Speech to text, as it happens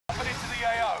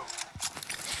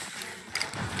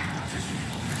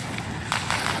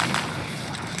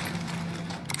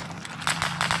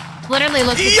Literally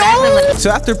looks exactly like. So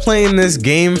after playing this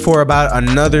game for about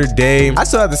another day, I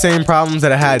still have the same problems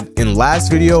that I had in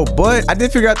last video, but I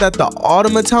did figure out that the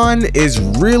automaton is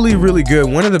really, really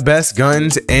good. One of the best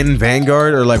guns in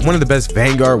Vanguard, or like one of the best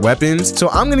Vanguard weapons. So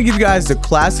I'm gonna give you guys the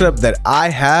class setup that I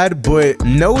had, but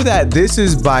know that this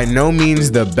is by no means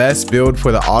the best build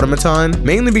for the automaton,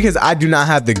 mainly because I do not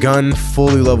have the gun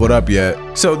fully leveled up yet.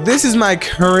 So this is my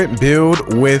current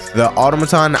build with the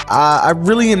automaton. I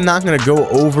really am not gonna go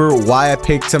over why I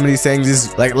picked some of these things.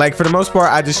 Is like for the most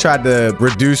part, I just tried to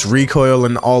reduce recoil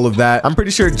and all of that. I'm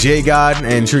pretty sure J God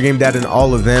and True Game Dad and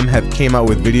all of them have came out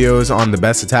with videos on the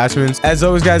best attachments. As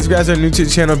always, guys, if you guys are new to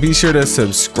the channel, be sure to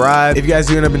subscribe. If you guys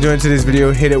do end up enjoying today's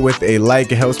video, hit it with a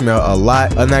like. It helps me out a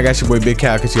lot. Other than that, guys, your boy Big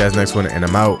Cat. I'll catch you guys next one, and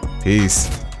I'm out. Peace.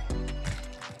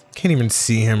 Can't even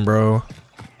see him, bro.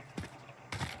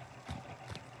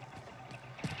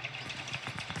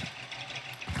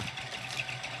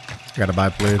 Gotta buy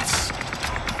plates.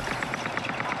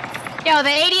 Yo, the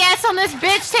ADS on this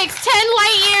bitch takes 10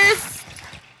 light years.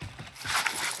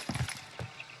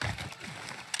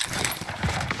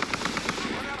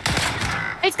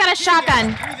 It's got a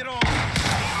shotgun.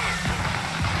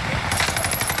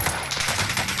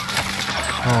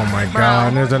 Oh my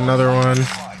god, there's another one.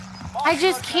 I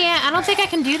just can't. I don't think I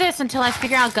can do this until I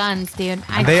figure out guns, dude.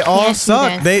 They all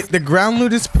suck. The ground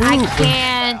loot is poop. I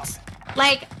can't.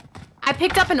 Like, I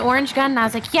picked up an orange gun and I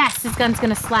was like, yes, this gun's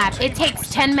gonna slap. It takes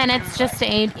 10 minutes just to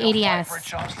ADS.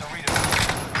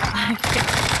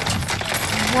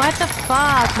 What the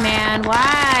fuck, man?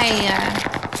 Why?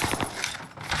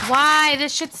 Why?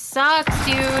 This shit sucks,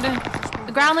 dude.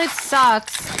 The ground loot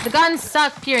sucks. The guns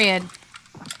suck, period.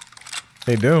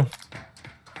 They do.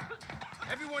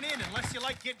 Everyone in unless you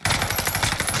like getting.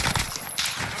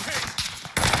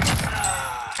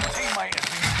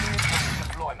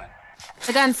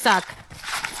 The guns suck.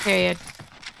 Period.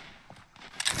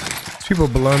 There's people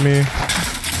below me.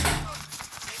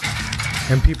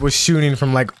 And people shooting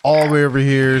from like all the way over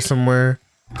here somewhere.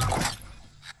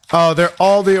 Oh, they're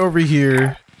all the way over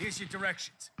here. Here's your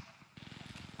directions.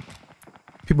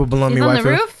 People below me. He's on the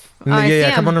roof? Oh,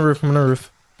 yeah, come on the roof. I'm on the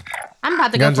roof. I'm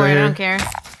about to go for it. I don't care.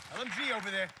 LMG over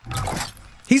there.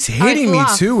 He's hitting me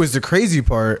too, is the crazy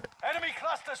part. Enemy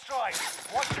cluster strike.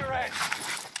 Watch your head.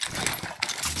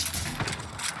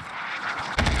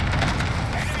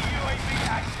 Enemy UAV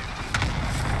active.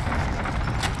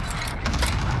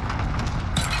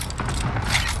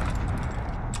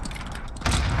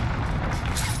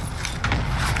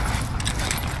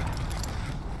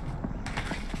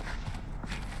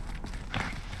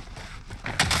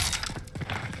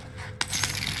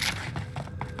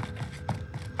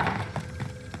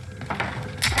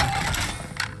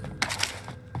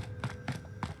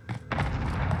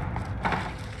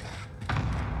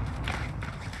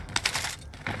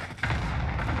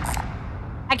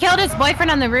 I killed his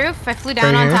boyfriend on the roof. I flew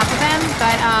down on top of him,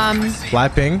 but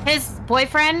flat ping. His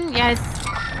boyfriend, yes.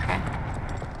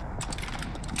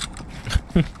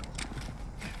 Okay.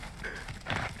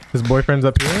 His boyfriend's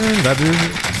up here. That dude.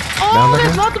 Oh,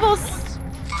 there's multiple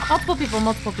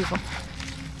people.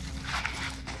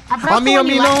 On me, no.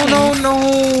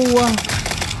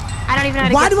 I don't even know how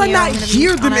to Why get do to I you. not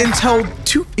hear them until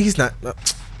two? He's not.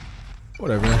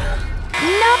 Whatever.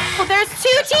 No, there's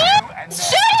two teams.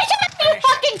 Shoot it, you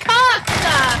fucking cocks!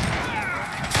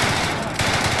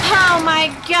 Oh my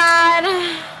god.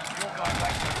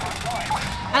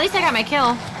 At least I got my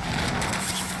kill.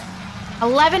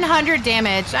 1100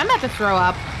 damage. I'm about to throw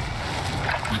up.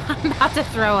 I'm about to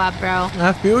throw up, bro.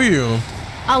 I feel you.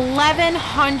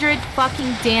 1100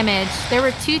 fucking damage. There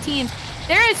were two teams.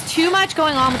 There is too much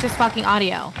going on with this fucking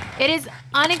audio. It is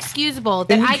unexcusable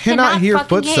that I cannot hear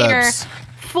fucking footsteps. hear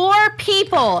 4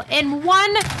 people in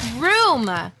one room.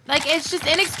 Like, it's just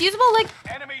inexcusable. Like,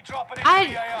 Enemy dropping in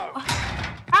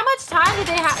how much time do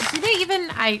they have? Do they even?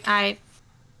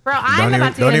 Bro, I'm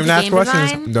about to get into game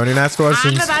design. Don't even ask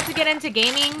questions. I'm about to get into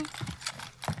gaming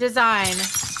design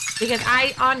because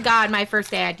on God, my first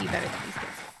day I'd do better than these kids.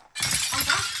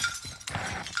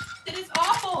 It is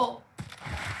awful.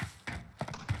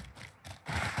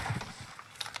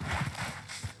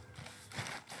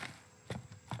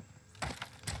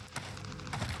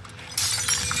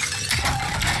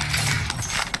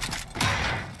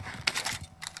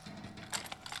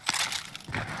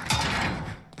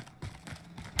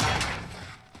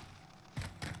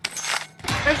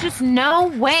 There's just no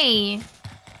way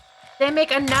they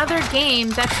make another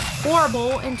game that's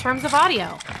horrible in terms of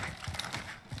audio.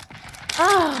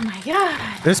 Oh my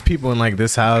god. There's people in like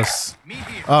this house.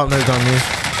 Oh, no, it's on me.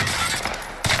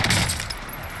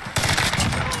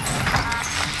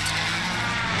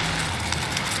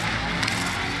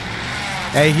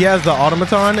 Hey, he has the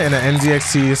automaton and an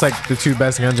NZXT. It's like the two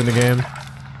best guns in the game.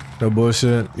 No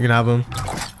bullshit. You can have them.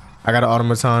 I got an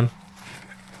automaton.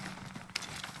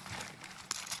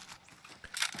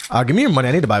 Give me your money.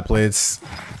 I need to buy plates.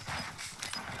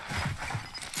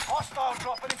 Hostile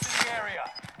dropping into the area.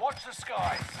 Watch the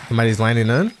sky. Somebody's landing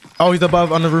in. Oh, he's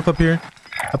above on the roof up here.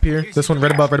 Up here. This one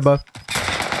right above, right above.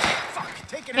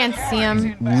 Can't see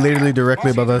him. Literally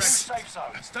directly above us.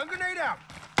 Stun grenade out.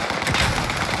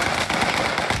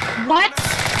 What?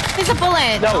 There's a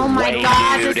bullet. No oh my way,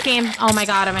 god, dude. this game. Oh my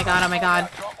god, oh my god, oh my god.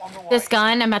 This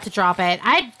gun, I'm about to drop it.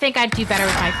 I think I'd do better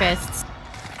with my fists.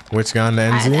 Which gun? The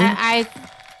NZ?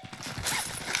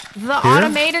 The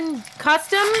automated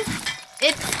custom,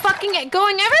 it's fucking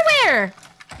going everywhere.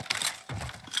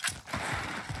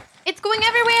 It's going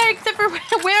everywhere except for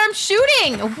where I'm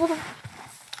shooting.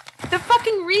 The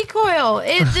fucking recoil.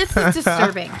 This is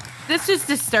disturbing. This is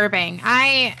disturbing.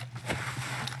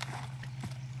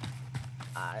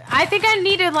 I think I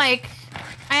need to, like,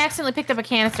 I accidentally picked up a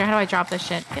canister. How do I drop this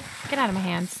shit? Get out of my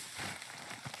hands.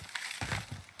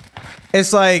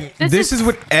 It's like, this is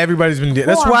what everybody's been doing.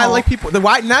 That's why, like, people,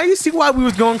 now you see why we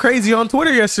was going crazy on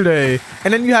Twitter yesterday.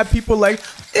 And then you have people like,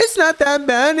 it's not that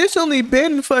bad. It's only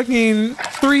been fucking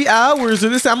 3 hours or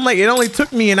this. I'm like, it only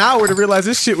took me an hour to realize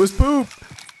this shit was poop.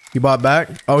 He bought back?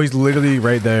 Oh, he's literally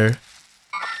right there.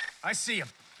 I see him.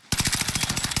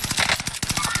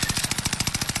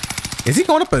 Is he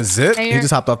going up a zip? Hey, He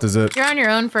just hopped off the zip. You're on your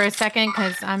own for a second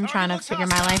because I'm trying to figure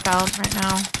my life out right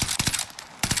now.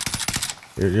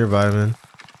 You're vibing.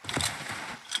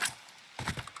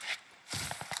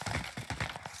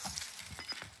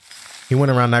 He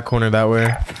went around that corner that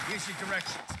way. Here's your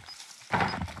directions.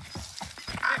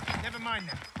 Never mind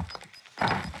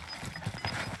that.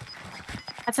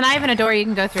 That's not even a door you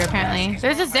can go through, apparently.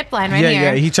 There's a zip line right Yeah, here.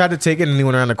 yeah. He tried to take it and he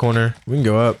went around the corner. We can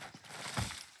go up.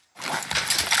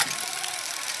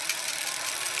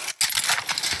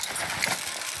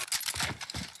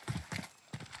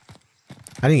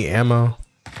 I need ammo.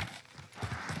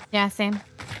 Yeah, same.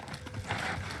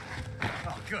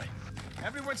 Oh, good.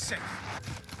 Everyone's safe.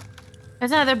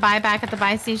 There's another buy back at the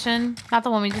buy station. Not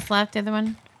the one we just left, the other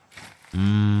one.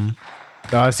 Oh,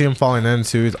 I see him falling in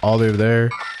too. He's all the way over there.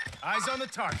 Eyes on the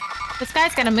target. This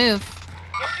guy's gonna move.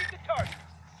 Engage the target.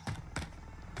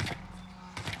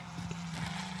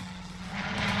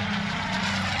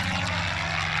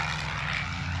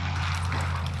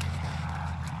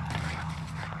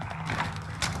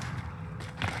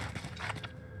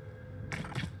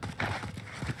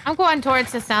 I'm going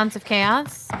towards the sounds of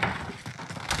chaos.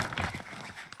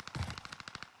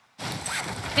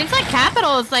 Seems like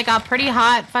Capital is like a pretty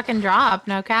hot fucking drop.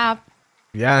 No cap.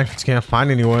 Yeah, just can't find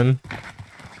anyone.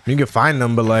 You can find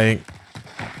them, but like,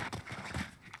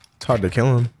 it's hard to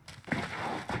kill him.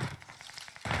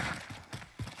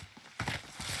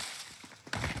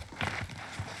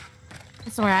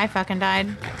 This is where I fucking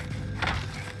died.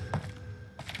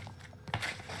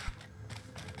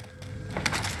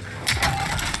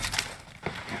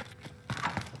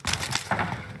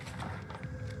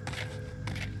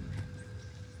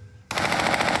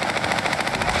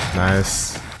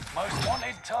 Nice. Most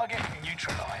wanted target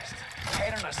neutralized.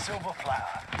 Head on a silver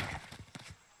platter.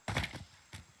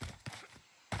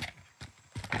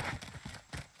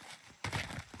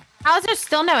 How is there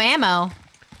still no ammo?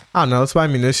 I don't know. Let's buy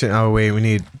ammunition. Oh wait, we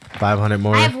need 500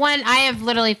 more. I have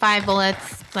literally 5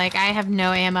 bullets. Like, I have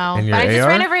no ammo. And your But I just AR?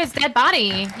 ran over his dead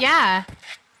body. Yeah.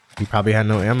 He probably had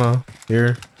no ammo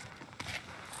here.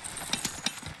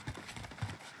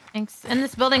 Thanks. In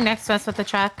this building next to us with the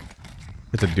truck.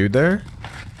 There's a dude there.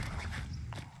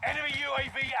 Enemy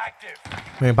UAV active.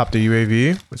 We can pop the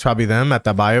UAV. It's probably them at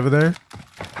that buy over there.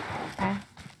 Okay.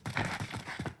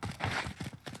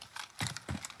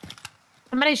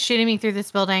 Somebody's shooting me through this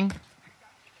building.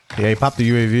 Yeah, he popped the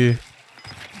UAV.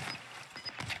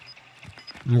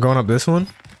 I'm going up this one.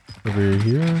 Over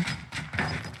here.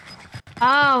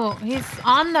 Oh, he's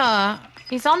on the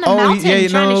mountain yeah,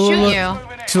 trying no, to shoot look.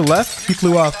 you. To the left, he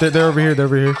flew off. They're over here. They're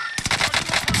over here.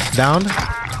 Down.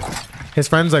 His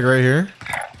friend's like right here.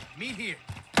 Meet here.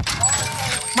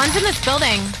 One's in this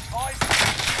building.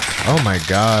 Oh my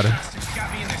god. Just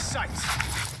got me in their sights.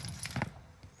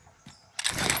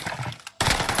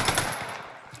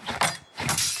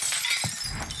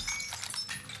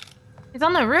 He's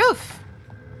on the roof.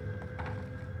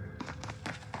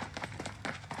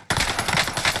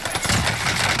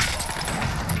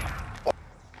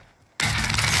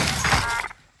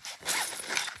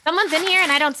 Someone's in here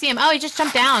and I don't see him. Oh, he just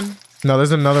jumped down. No,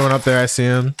 there's another one up there. I see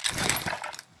him.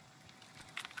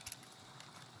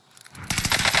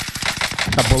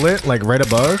 A bullet, like right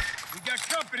above. We got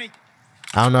company.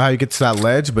 I don't know how you get to that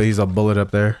ledge, but he's a bullet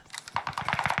up there.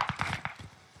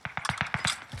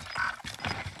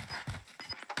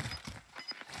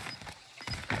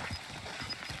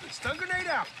 Stun grenade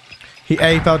out. He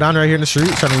fell down right here in the street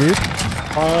trying to leave.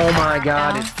 Oh my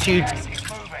god, it's huge. Gas is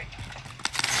moving.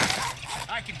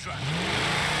 I can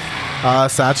try.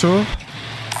 Satchel.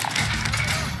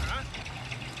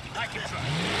 I can try.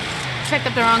 Picked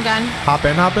up the wrong gun. Hop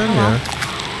in, yeah.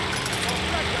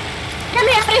 Get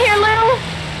me out of here, Lou!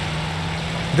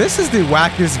 This is the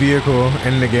wackest vehicle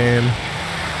in the game.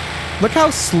 Look how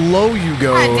slow you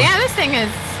go. God damn, this thing is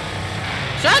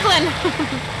struggling.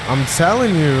 I'm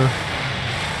telling you.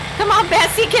 Come on,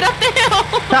 Bessie, get up the hill.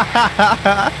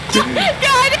 God,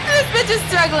 this bitch is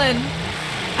struggling.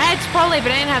 I had Chipotle,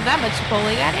 but I didn't have that much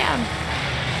Chipotle. Goddamn.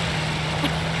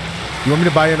 You want me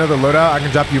to buy you another loadout? I can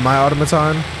drop you my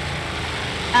automaton.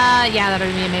 Yeah, that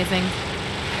would be amazing.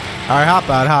 All right, hop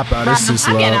out. It's too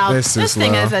slow. It's too This slow.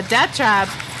 thing is a death trap.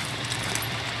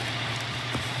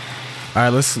 All right,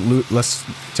 let's loot. Let's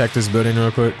check this building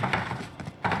real quick.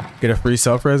 Get a free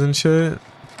self-res and shit.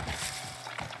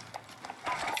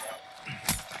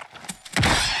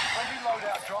 Heavy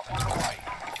loadout drop on the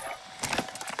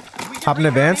way. Pop in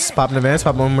advance.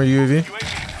 Pop one more UAV. UAV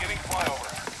beginning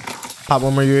flyover. Pop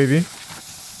one more UAV.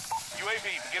 UAV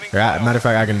beginning Yeah, matter of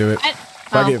fact, I can do it.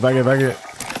 Fuck it.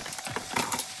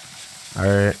 All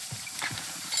right.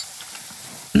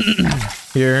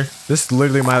 Here. This is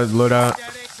literally my loadout.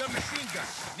 Some machine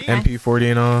gun. MP40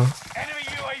 and all. Enemy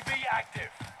UAV active.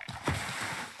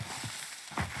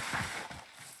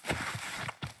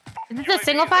 Is this a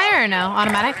single fire or no?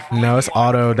 Automatic? No, it's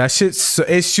auto. That shit,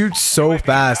 it shoots so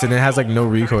fast and it has like no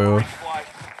recoil. Okay.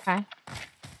 All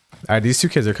right, these two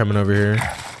kids are coming over here.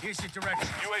 Here's your direction.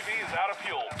 UAV is out of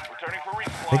fuel. Returning for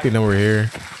resupply. I think they know we're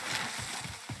here.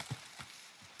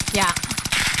 Yeah.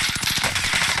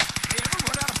 They ever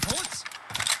run out of bullets?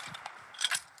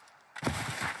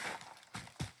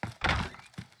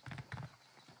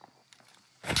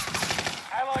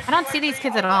 I don't see these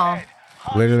kids at all.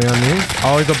 Literally on me.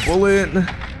 Oh, he's a bullet.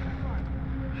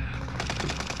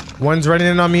 One's running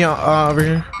in on me over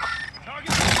here.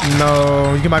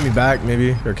 No, you can buy me back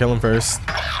maybe, or kill him first.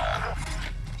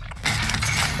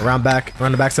 Around back,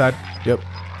 around the backside. Yep.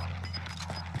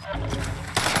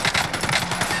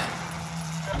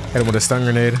 Hit him with a stun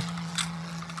grenade.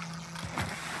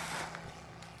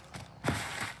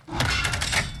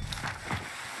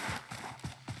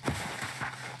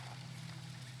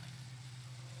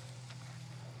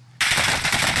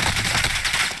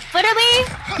 Literally?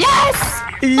 Yes!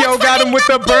 Yo, got him with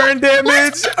the burn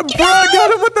damage. Bro,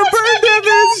 got him with the burn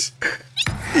damage.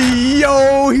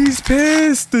 Yo, he's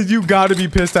pissed. You gotta be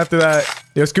pissed after that.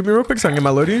 Yo, scoop me real quick so I can get my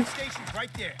loading. Station's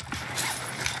right there.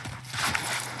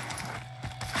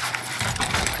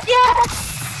 Yes!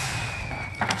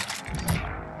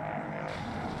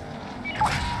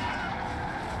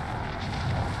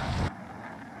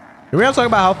 Can we all talk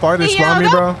about how far they spawned me,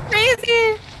 Yo, bro?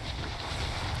 crazy.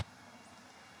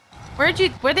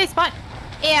 Where'd they spawn?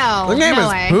 Ew, The game no is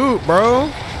way. poop, bro.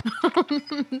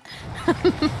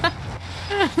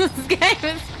 This game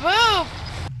is poop.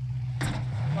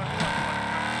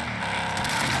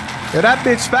 Yo, that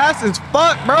bitch fast as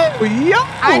fuck, bro. Yo.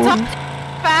 I talked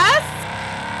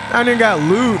fast. I didn't got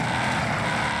loot.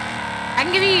 I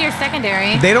can give you your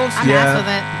secondary. They don't. I'm ass with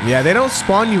it. Yeah, they don't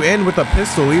spawn you in with a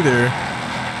pistol either.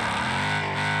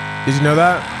 Did you know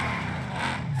that?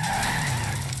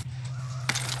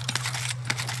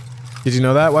 Did you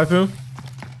know that, waifu?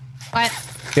 What?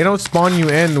 They don't spawn you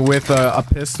in with a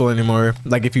pistol anymore.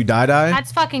 Like if you die.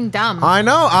 That's fucking dumb. I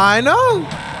know.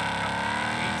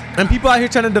 And people out here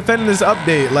trying to defend this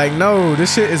update. Like, no,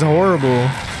 this shit is horrible.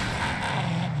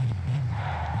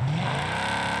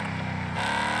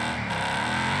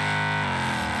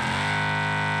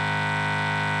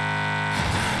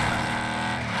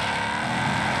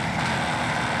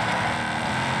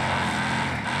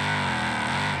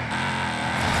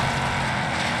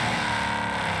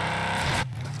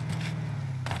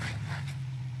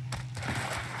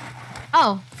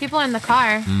 Oh, people in the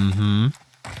car. Mm-hmm.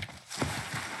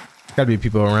 Gotta be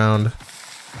people around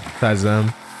besides them.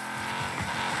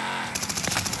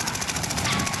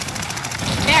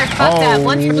 They're fucked up.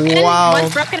 One's broken. Wow.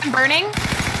 One's broken and burning.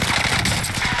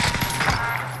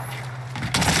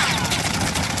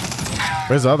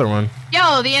 Where's the other one?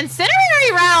 Yo, the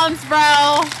incinerary rounds, bro.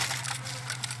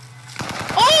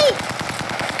 Oh!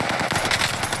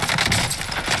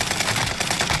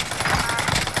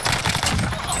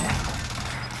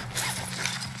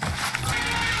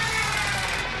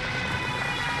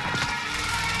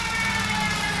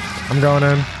 I'm going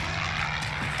in.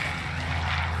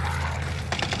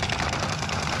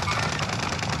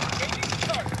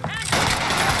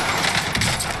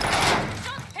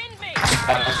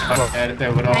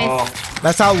 Nice.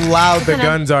 That's how loud the Listen up.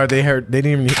 guns are. They heard. They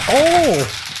didn't even. Oh.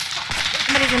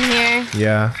 Somebody's in here.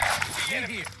 Yeah.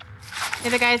 The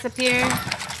other guy's up here.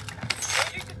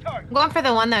 I'm going for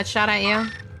the one that shot at you.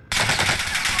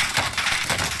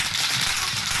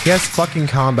 He has fucking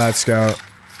combat scout.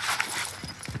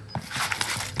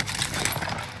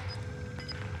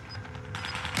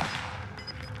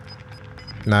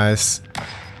 Nice.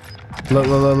 Look,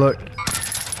 look, look, look.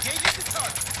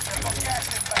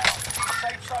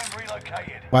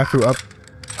 Waifu up.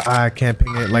 I can't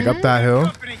ping it. Like up that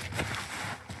hill.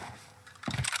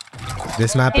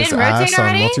 This map He is didn't rotate ass on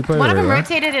already? multiplayer. One of them right?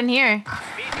 rotated in here.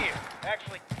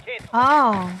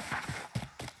 Oh.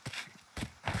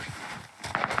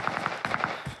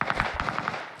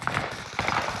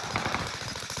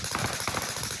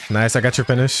 Nice. I got your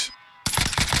finish.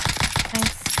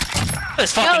 Nice.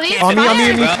 This fucking these kid. On me, on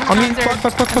me, on me, fire on me. rounds are- Fuck,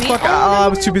 fuck, fuck, fuck, on me? fuck. Oh, Ah, I no,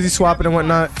 was too busy swapping and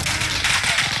whatnot.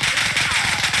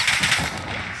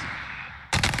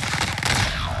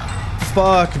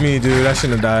 Fuck me, dude. I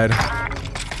shouldn't have died.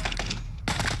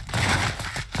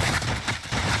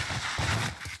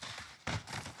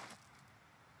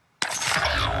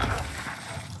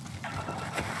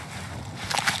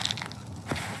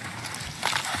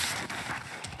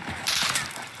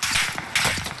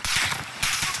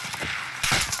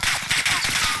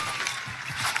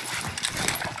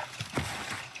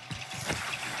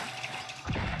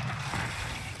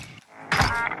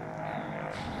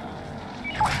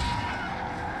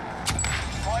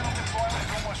 Final deployment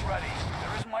is almost ready.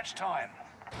 There isn't much time.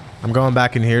 I'm going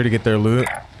back in here to get their loot.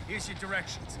 Here's your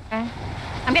directions. Okay.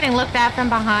 I'm getting looked at from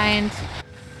behind.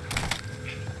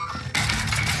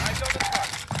 Eyes on the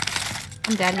truck.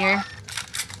 I'm dead here. Enemy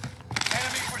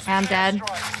precision I'm dead.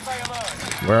 airstrike. Stay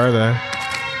alert. Where are they?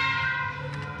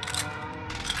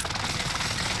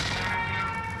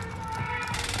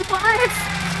 What?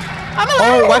 I'm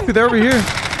Oh, alive. Waifu, they're over here.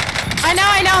 I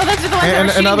know. Those are the ones that And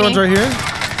were shooting another me. one's right here.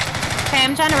 Okay,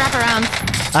 I'm trying to wrap around.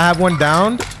 I have one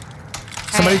downed.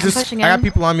 Somebody I'm just, I pushing got in.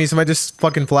 people on me. Somebody just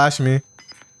fucking flashed me.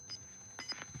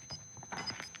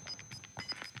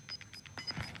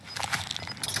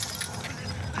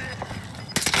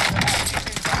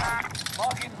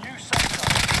 Marking new safe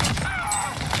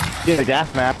zone. Yeah, the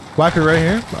gas map. Waifu right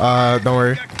here. Don't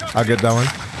worry. I'll get that one.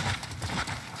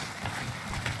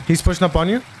 He's pushing up on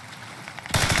you.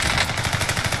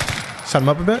 Shut him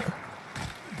up a bit.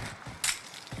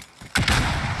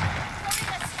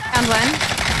 Found one.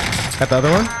 Got the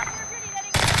other one.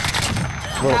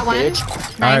 Got one.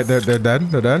 bitch. Nice. All right, they're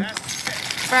dead. They're dead.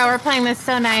 Bro, we're playing this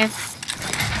so nice.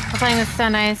 We're playing this so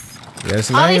nice.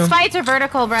 Yes, All these ma'am. fights are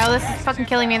vertical, bro. This is fucking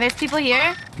killing me. There's people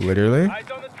here. Literally. Eyes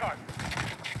on the target.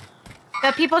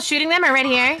 The people shooting them are right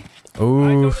here.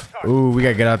 Ooh, ooh, we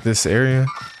gotta get out this area.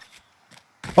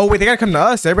 Oh wait, they gotta come to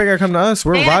us. Everybody gotta come to us.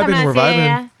 We're They gotta come reviving. to We're us. Yeah, reviving.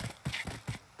 yeah, yeah.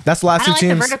 That's the I last don't two like the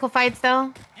teams. vertical fights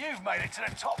though. You've made it to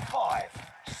the top 5.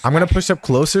 I'm gonna push up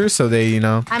closer so they, you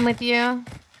know. I'm with you.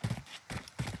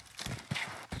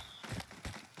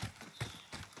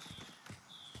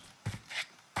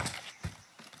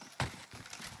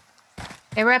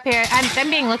 Okay, we're up here. I'm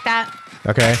being looked at.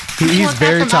 Okay. You He's want that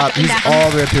very from top. up and He's down. all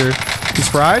the way up here. He's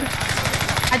fried.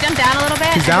 I jumped down a little bit.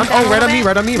 He's I down. jumped down Oh, a right on little me. bit.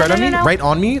 Right on me. Right No, on me. no, no. Right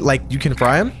on me. Like you can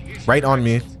fry him. Right on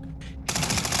me.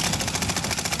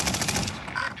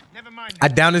 I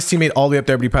downed his teammate all the way up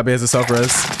there, but he probably has a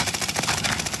self-res.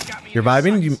 You're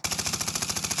vibing? You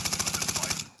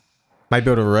might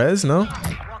be able to res, no?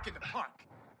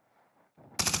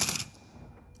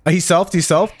 Oh, he selfed, he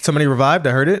selfed. Somebody revived,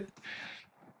 I heard it.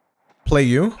 Play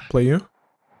you, play you.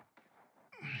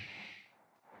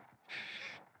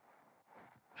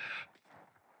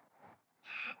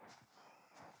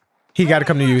 He gotta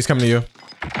come to you, he's coming to you.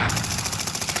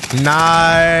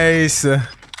 Nice. You're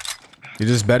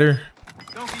just better.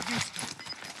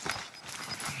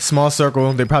 Small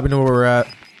circle, they probably know where we're at.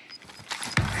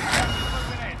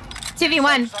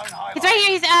 2v1. He's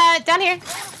right here. He's down here.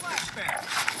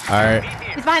 Alright,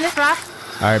 He's behind this rock.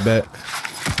 alright, bet.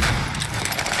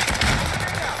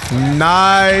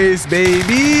 Nice,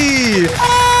 baby.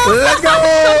 Let's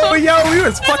go. Yo, we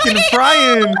was fucking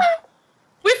frying.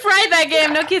 We fried that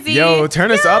game. No kizzy. Yo,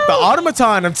 turn us up. The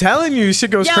automaton, I'm telling you,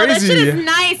 shit goes Yo, crazy. that shit is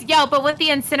nice. Yo, but with the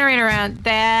incinerator round,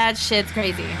 that shit's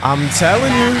crazy. I'm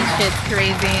telling you. That shit's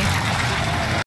crazy.